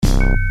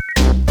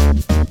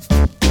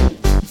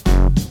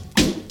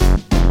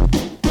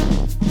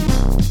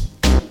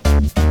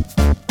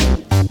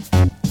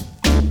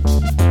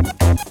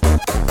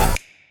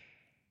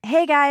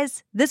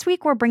guys. This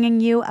week we're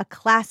bringing you a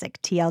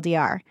classic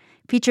TLDR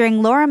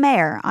featuring Laura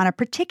Mayer on a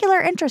particular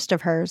interest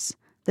of hers,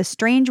 the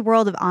strange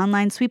world of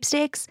online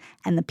sweepstakes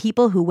and the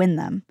people who win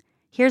them.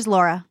 Here's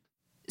Laura.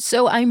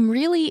 So I'm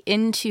really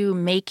into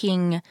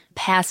making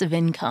passive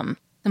income.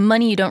 The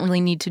money you don't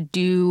really need to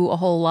do a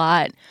whole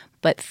lot,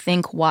 but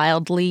think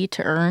wildly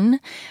to earn.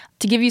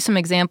 To give you some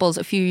examples,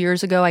 a few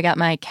years ago, I got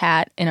my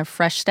cat in a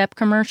Fresh Step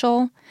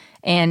commercial,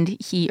 and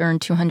he earned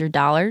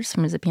 $200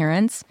 from his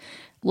appearance.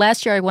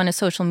 Last year, I won a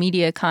social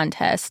media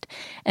contest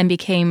and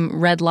became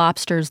Red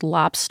Lobster's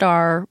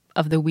Lobstar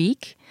of the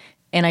Week.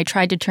 And I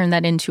tried to turn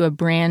that into a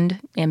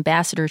brand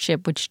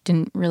ambassadorship, which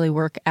didn't really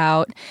work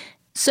out.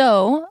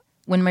 So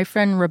when my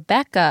friend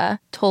Rebecca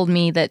told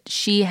me that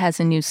she has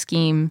a new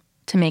scheme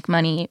to make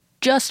money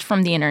just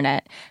from the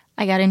internet,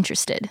 I got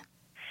interested.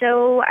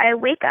 So I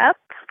wake up,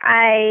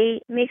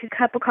 I make a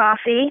cup of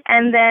coffee,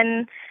 and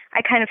then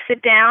I kind of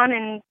sit down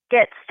and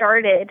get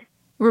started.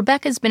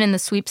 Rebecca's been in the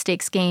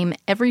sweepstakes game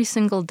every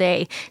single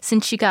day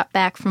since she got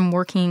back from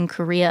working in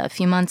Korea a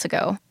few months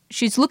ago.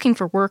 She's looking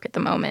for work at the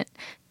moment.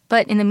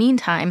 But in the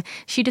meantime,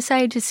 she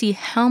decided to see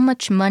how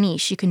much money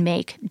she could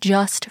make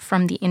just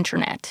from the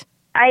internet.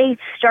 I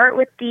start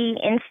with the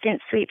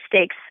instant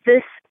sweepstakes.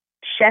 This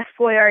Chef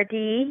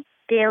Boyardee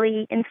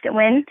daily instant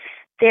win,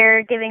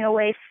 they're giving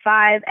away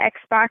 5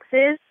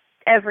 Xboxes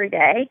every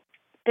day.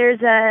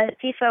 There's a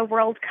FIFA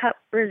World Cup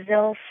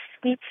Brazil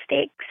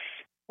sweepstakes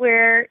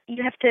where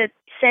you have to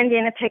send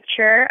in a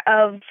picture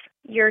of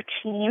your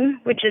team,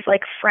 which is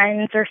like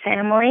friends or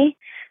family.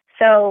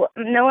 So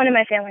no one in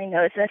my family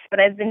knows this, but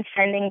I've been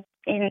sending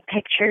in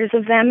pictures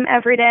of them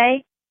every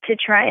day to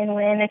try and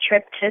win a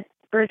trip to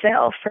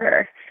Brazil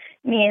for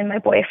me and my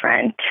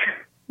boyfriend.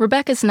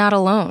 Rebecca's not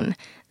alone.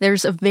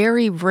 There's a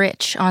very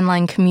rich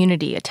online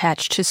community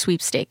attached to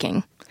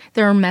sweepstaking.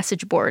 There are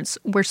message boards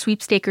where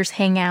sweepstakers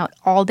hang out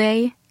all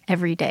day,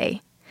 every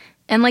day.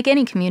 And like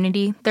any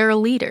community, there are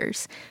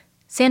leaders.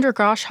 Sandra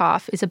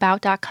Groshoff is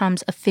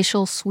About.com's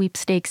official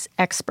sweepstakes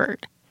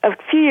expert. A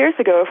few years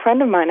ago, a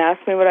friend of mine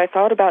asked me what I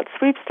thought about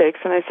sweepstakes,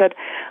 and I said,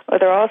 well,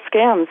 they're all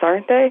scams,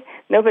 aren't they?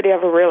 Nobody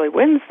ever really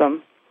wins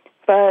them.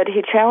 But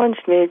he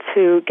challenged me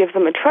to give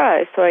them a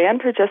try, so I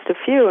entered just a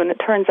few, and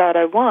it turns out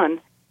I won.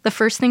 The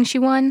first thing she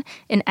won?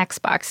 An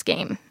Xbox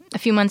game. A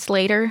few months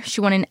later,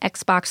 she won an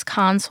Xbox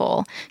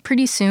console.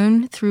 Pretty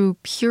soon, through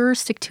pure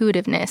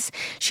stick-to-itiveness,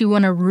 she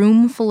won a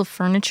room full of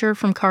furniture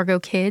from Cargo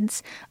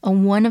Kids, a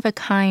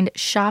one-of-a-kind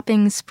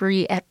shopping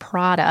spree at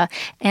Prada,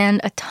 and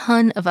a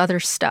ton of other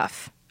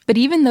stuff. But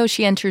even though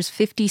she enters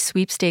 50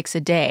 sweepstakes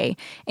a day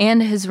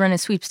and has run a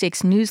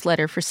sweepstakes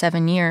newsletter for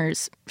 7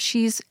 years,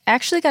 she's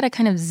actually got a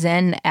kind of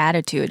zen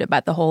attitude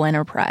about the whole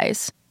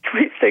enterprise.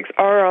 Sweepstakes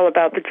are all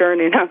about the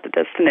journey, not the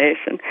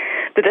destination.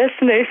 The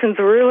destination's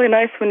really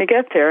nice when you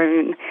get there. I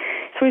mean,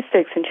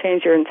 sweepstakes can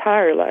change your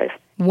entire life.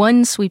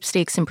 One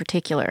sweepstakes in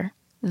particular,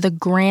 the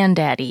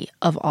granddaddy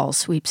of all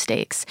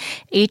sweepstakes,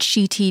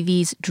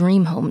 HGTV's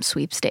Dream Home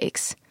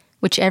Sweepstakes,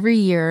 which every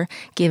year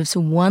gives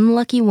one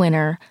lucky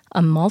winner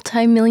a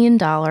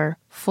multi-million-dollar,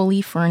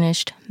 fully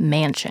furnished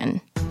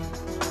mansion.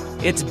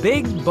 It's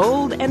big,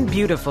 bold, and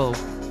beautiful.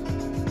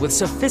 With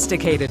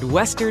sophisticated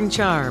Western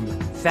charm,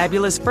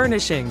 fabulous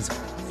furnishings,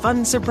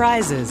 fun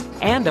surprises,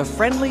 and a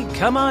friendly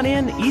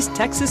come-on-in East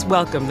Texas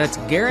welcome that's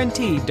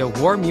guaranteed to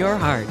warm your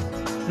heart.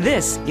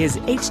 This is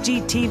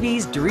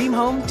HGTV's Dream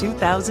Home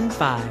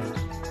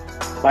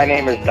 2005. My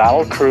name is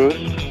Donald Cruz.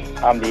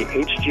 I'm the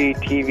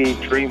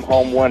HGTV Dream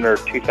Home winner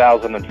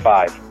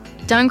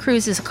 2005. Don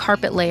Cruz is a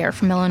carpet layer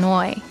from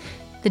Illinois.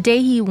 The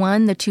day he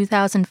won the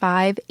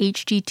 2005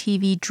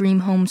 HGTV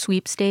Dream Home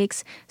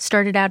Sweepstakes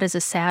started out as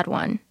a sad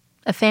one.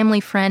 A family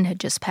friend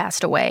had just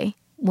passed away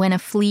when a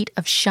fleet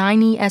of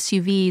shiny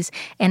SUVs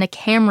and a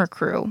camera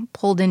crew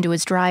pulled into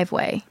his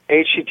driveway.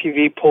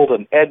 HGTV pulled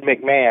an Ed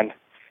McMahon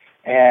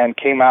and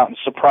came out and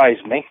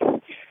surprised me.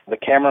 The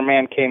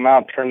cameraman came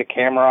out and turned the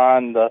camera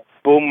on. The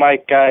boom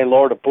mic guy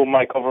lowered a boom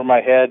mic over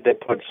my head. They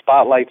put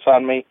spotlights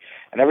on me.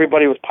 And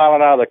everybody was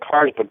piling out of the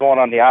cars but going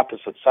on the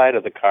opposite side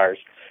of the cars.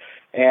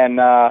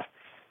 And I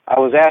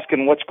was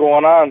asking, what's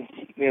going on?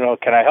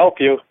 Can I help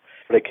you?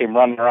 They came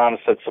running around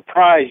and said,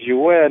 surprise, you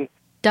win.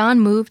 Don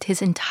moved his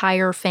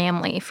entire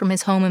family from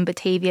his home in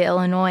Batavia,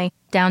 Illinois,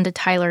 down to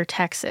Tyler,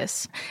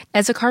 Texas.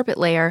 As a carpet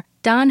layer,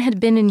 Don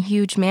had been in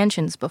huge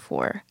mansions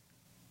before.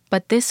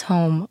 But this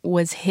home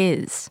was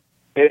his.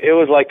 It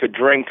was like a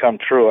dream come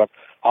true.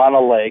 On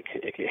a lake,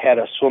 it had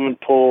a swimming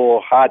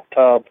pool, hot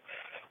tub.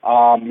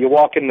 You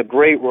walk in the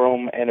great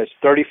room, and it's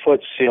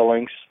 30-foot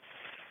ceilings.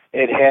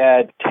 It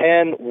had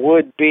 10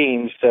 wood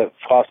beams that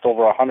cost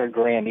over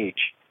 $100,000 each.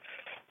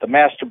 The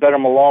master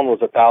bedroom alone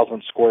was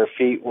 1,000 square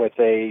feet with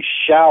a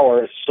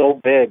shower so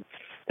big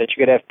that you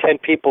could have 10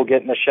 people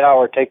get in the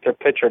shower, take their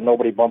picture, and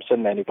nobody bumps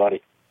into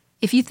anybody.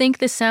 If you think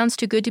this sounds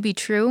too good to be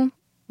true,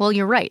 well,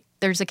 you're right.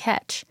 There's a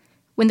catch.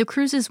 When the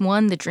Cruzes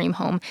won the Dream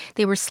Home,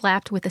 they were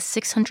slapped with a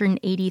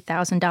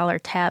 $680,000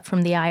 tab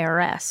from the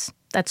IRS.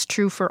 That's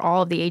true for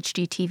all of the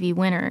HGTV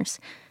winners.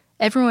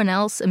 Everyone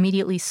else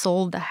immediately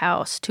sold the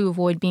house to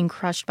avoid being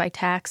crushed by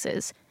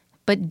taxes.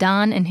 But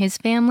Don and his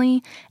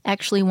family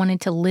actually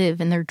wanted to live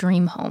in their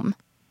dream home.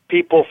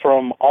 People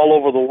from all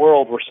over the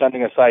world were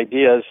sending us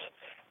ideas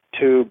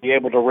to be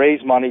able to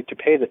raise money to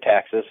pay the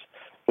taxes.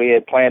 We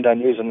had planned on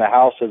using the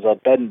house as a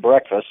bed and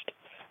breakfast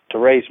to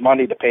raise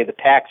money to pay the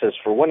taxes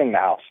for winning the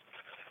house.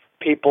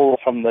 People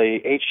from the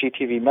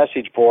HGTV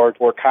message board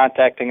were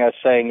contacting us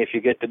saying, if you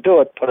get to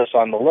do it, put us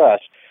on the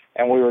list.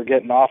 And we were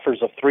getting offers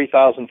of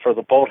 $3,000 for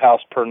the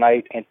boathouse per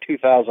night and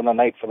 $2,000 a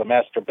night for the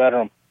master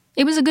bedroom.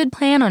 It was a good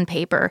plan on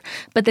paper,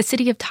 but the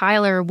city of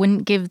Tyler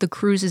wouldn't give the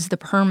cruises the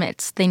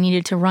permits they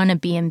needed to run a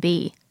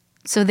B&B.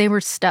 So they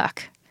were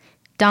stuck.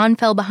 Don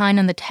fell behind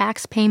on the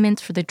tax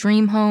payments for the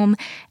dream home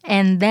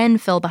and then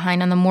fell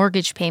behind on the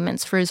mortgage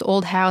payments for his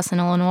old house in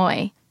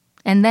Illinois.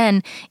 And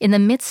then, in the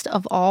midst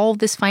of all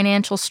this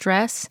financial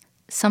stress,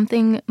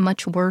 something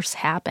much worse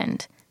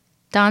happened.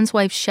 Don's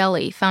wife,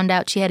 Shelley, found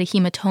out she had a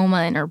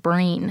hematoma in her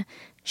brain.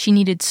 She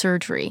needed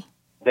surgery.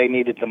 They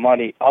needed the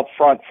money up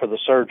front for the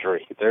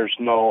surgery. There's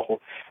no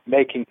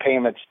making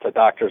payments to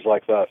doctors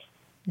like this.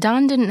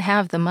 Don didn't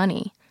have the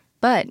money,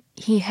 but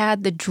he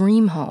had the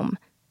dream home.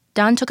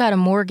 Don took out a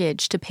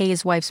mortgage to pay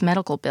his wife's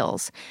medical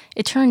bills.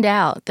 It turned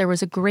out there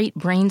was a great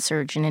brain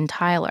surgeon in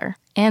Tyler,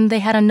 and they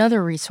had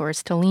another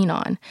resource to lean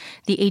on,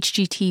 the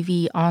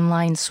HGTV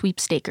online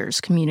sweepstakers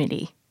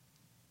community.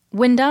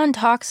 When Don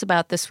talks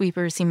about the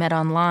sweepers he met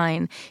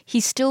online, he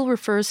still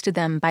refers to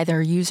them by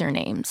their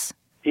usernames.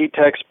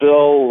 E-Tex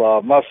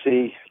Bill,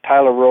 Mussy,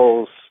 Tyler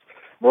Rose,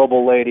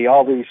 Robo Lady,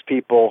 all these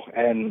people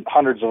and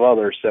hundreds of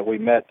others that we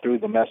met through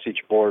the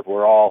message board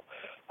were all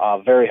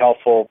very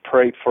helpful,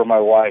 prayed for my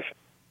wife.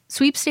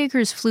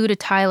 Sweepstakers flew to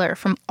Tyler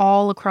from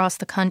all across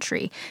the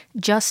country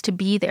just to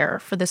be there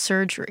for the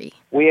surgery.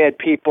 We had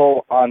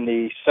people on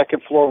the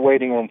second floor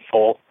waiting room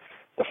full,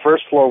 the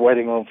first floor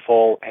waiting room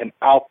full, and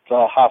out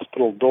the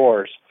hospital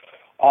doors,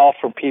 all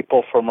from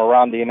people from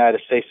around the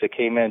United States that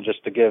came in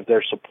just to give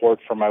their support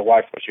for my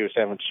wife when she was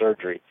having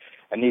surgery.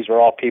 And these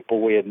were all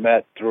people we had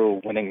met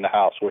through winning the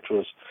house, it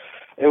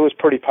was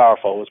pretty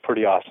powerful. It was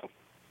pretty awesome.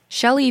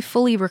 Shelley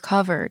fully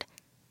recovered,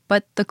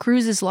 but the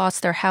Cruzes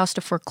lost their house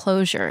to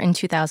foreclosure in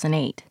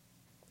 2008.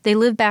 They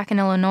live back in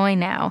Illinois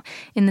now,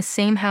 in the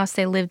same house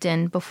they lived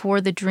in before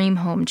the dream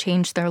home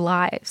changed their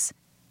lives.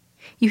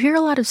 You hear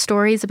a lot of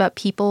stories about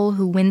people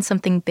who win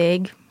something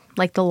big,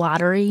 like the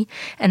lottery,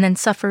 and then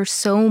suffer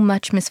so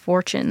much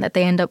misfortune that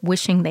they end up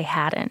wishing they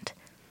hadn't.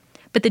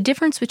 But the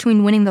difference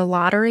between winning the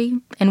lottery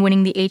and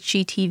winning the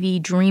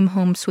HGTV Dream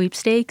Home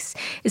Sweepstakes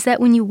is that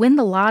when you win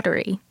the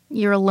lottery,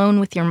 you're alone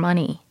with your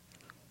money.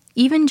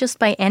 Even just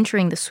by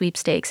entering the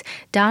sweepstakes,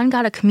 Don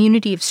got a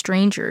community of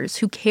strangers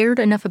who cared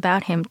enough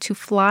about him to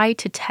fly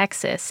to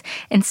Texas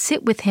and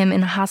sit with him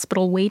in a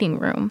hospital waiting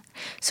room.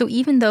 So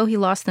even though he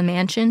lost the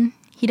mansion,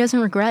 he doesn't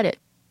regret it.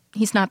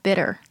 He's not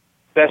bitter.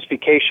 Best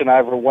vacation I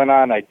ever went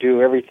on, I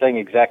do everything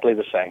exactly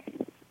the same.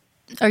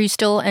 Are you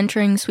still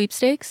entering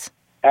sweepstakes?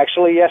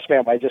 Actually, yes,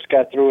 ma'am. I just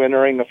got through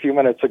entering a few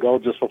minutes ago,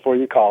 just before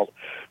you called,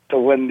 to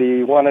win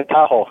the one in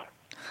Tahoe.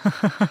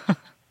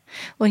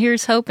 Well,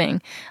 here's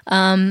hoping.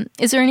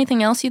 Is there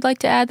anything else you'd like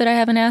to add that I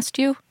haven't asked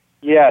you?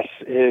 Yes.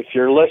 If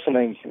you're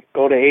listening,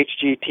 go to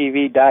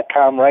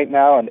hgtv.com right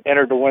now and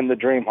enter to win the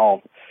dream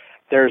home.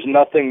 There's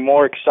nothing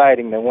more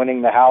exciting than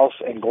winning the house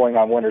and going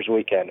on Winter's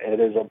Weekend.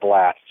 It is a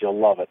blast. You'll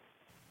love it.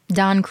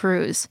 Don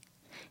Cruz.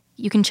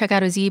 You can check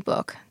out his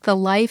ebook, The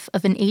Life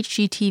of an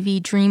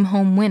HGTV Dream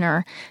Home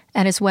Winner,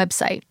 at his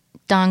website,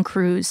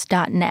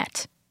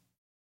 doncruz.net.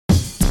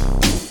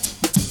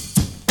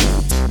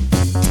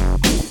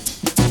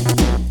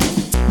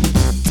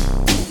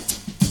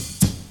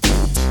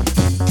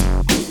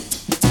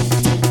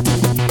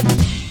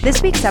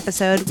 This week's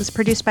episode was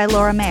produced by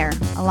Laura Mayer,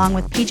 along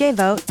with PJ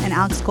Vogt and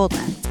Alex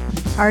Goldman.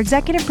 Our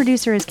executive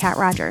producer is Kat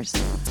Rogers.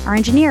 Our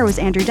engineer was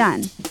Andrew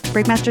Dunn.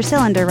 Breakmaster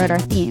Cylinder wrote our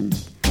theme.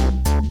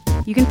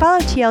 You can follow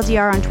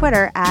TLDR on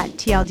Twitter at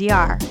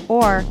TLDR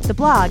or the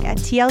blog at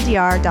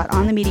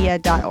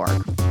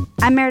tldr.onthemedia.org.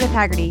 I'm Meredith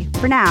Haggerty.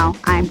 For now,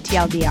 I'm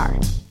TLDR.